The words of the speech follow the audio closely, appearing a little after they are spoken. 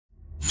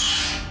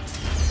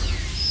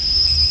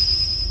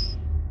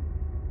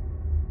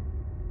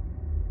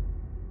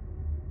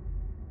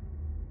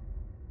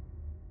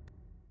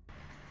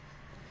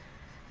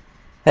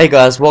Hey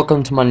guys,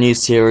 welcome to my new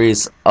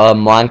series,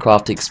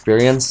 Minecraft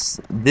Experience.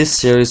 This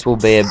series will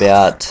be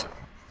about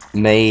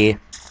me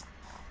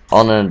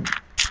on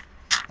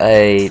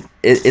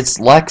it's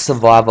like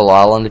Survival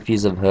Island if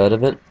you've heard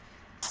of it,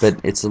 but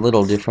it's a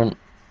little different.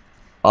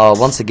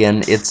 Once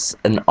again, it's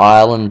an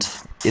island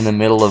in the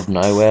middle of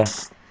nowhere,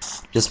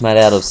 just made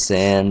out of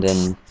sand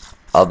and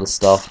other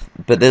stuff,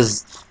 but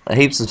there's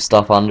heaps of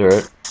stuff under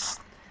it.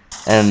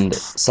 And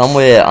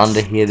somewhere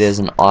under here there's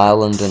an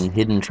island and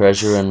hidden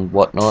treasure and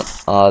whatnot.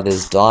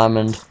 There's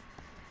diamond,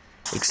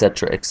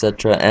 etc,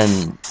 etc.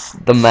 And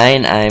the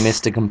main aim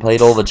is to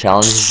complete all the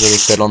challenges that are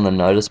set on the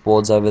notice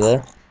boards over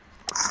there.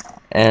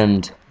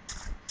 And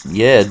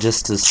yeah,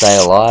 just to stay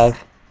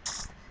alive.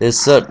 There's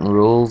certain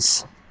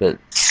rules, but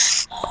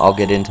I'll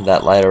get into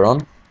that later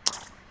on.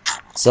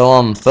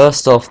 So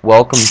first off,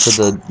 welcome to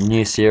the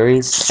new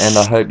series, and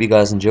I hope you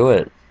guys enjoy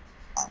it.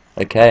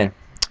 Okay.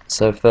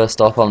 So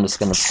first off, I'm just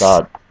going to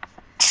start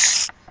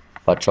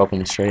by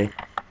chopping a tree,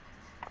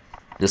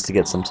 just to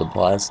get some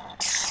supplies.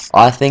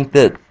 I think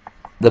that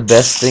the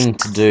best thing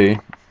to do,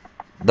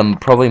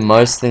 probably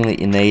most thing that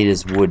you need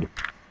is wood.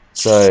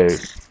 So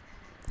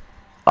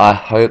I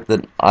hope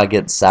that I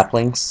get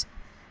saplings.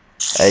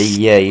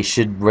 Yeah, you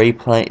should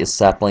replant your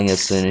sapling as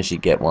soon as you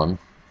get one.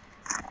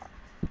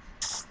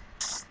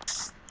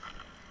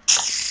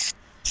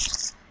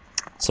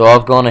 So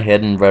I've gone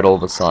ahead and read all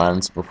the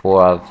signs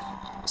before I've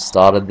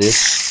started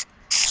this.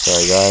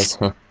 Sorry guys.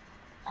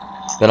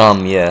 But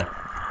yeah,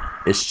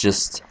 it's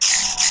just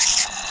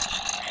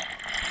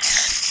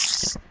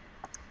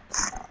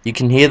you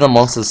can hear the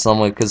monsters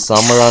somewhere, because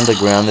somewhere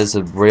underground there's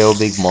a real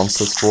big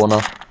monster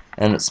spawner,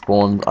 and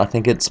I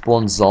think it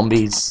spawns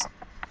zombies,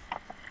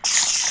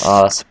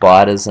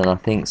 spiders, and I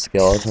think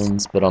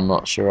skeletons, but I'm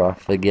not sure. I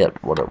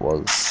forget what it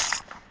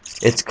was.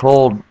 It's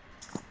called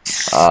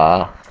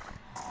I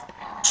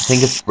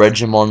think it's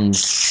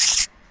Regimon's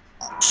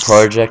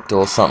project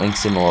or something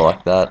similar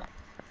like that.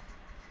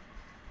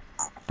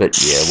 But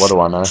yeah, what do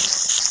I know?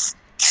 So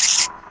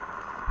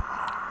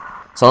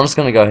I'm just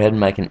going to go ahead and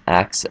make an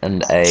axe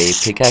and a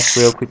pickaxe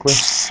real quickly.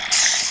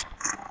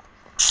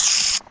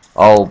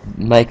 I'll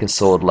make a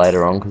sword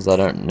later on because I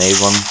don't need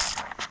one.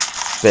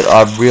 But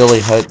I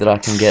really hope that I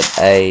can get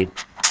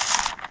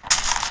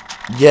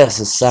yes,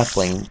 a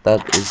sapling.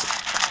 That is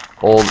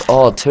all.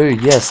 Oh, two.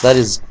 Yes, that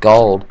is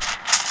gold.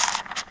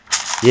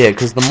 Yeah,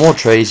 because the more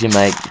trees you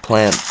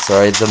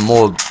the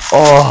more.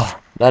 Oh,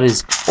 that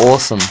is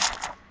awesome.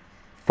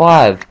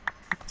 Five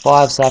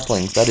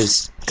saplings. That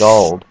is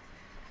gold.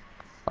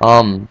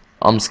 I'm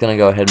just gonna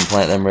go ahead and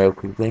plant them real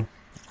quickly.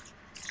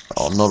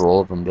 Oh, not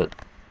all of them, but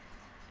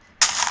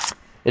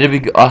it'd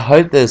be. I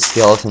hope there's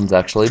skeletons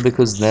actually,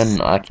 because then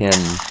I can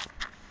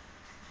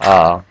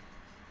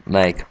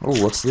make.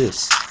 Oh, what's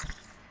this?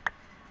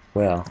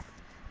 Wow.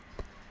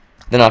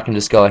 Then I can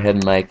just go ahead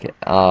and make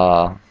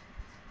a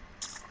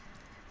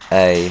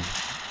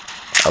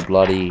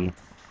bloody.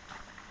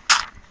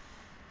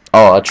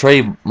 Oh, a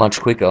tree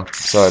much quicker.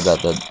 Sorry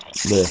about that.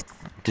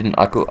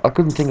 I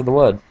couldn't think of the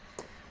word.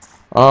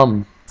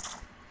 Oh,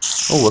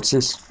 what's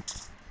this?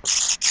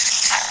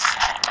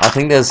 I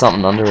think there's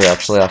something under here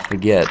actually. I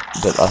forget,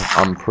 but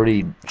I'm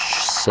pretty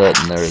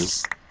certain there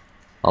is.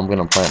 I'm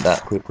gonna plant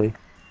that quickly.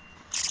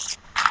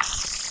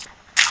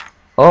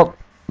 Oh,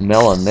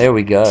 melon. There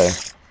we go.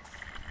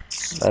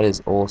 That is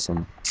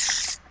awesome.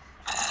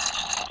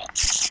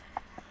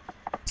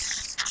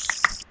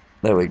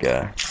 There we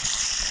go.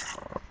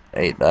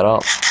 Eat that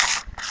up.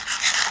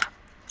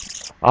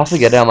 I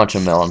forget how much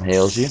a melon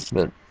heals you,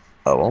 but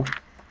oh well.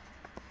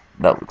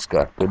 That looks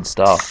like good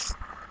stuff.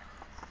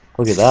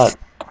 Look at that.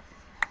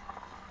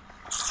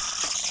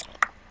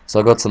 So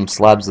I got some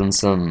slabs and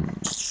some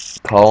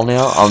coal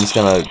now. I'm just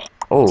gonna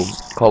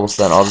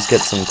cobblestone. I'll just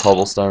get some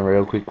cobblestone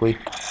real quickly.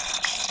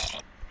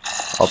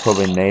 I'll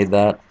probably need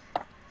that.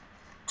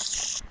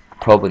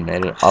 Probably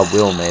need it. I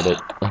will need it.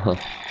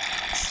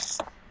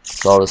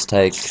 So I'll just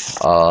take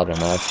I don't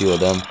know, a few of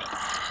them.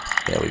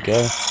 There we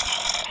go.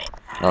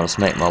 I'll just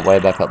make my way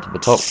back up to the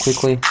top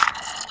quickly.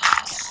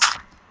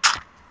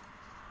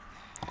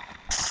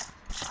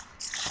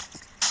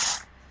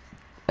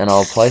 And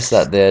I'll place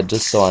that there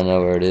just so I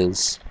know where it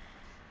is.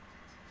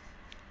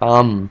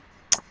 There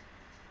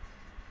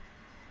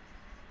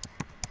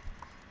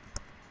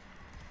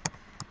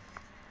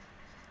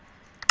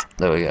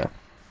we go.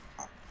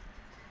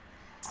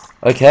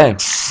 Okay.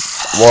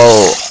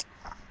 Well,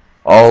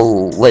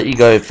 I'll let you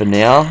go for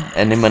now,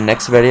 and in my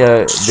next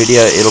video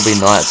it'll be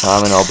night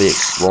time and I'll be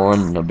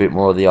exploring a bit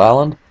more of the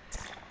island.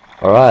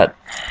 Alright.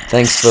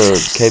 Thanks for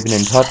keeping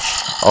in touch.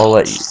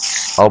 I'll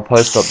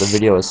post up the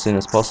video as soon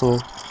as possible.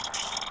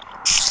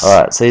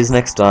 Alright, see you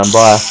next time.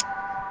 Bye.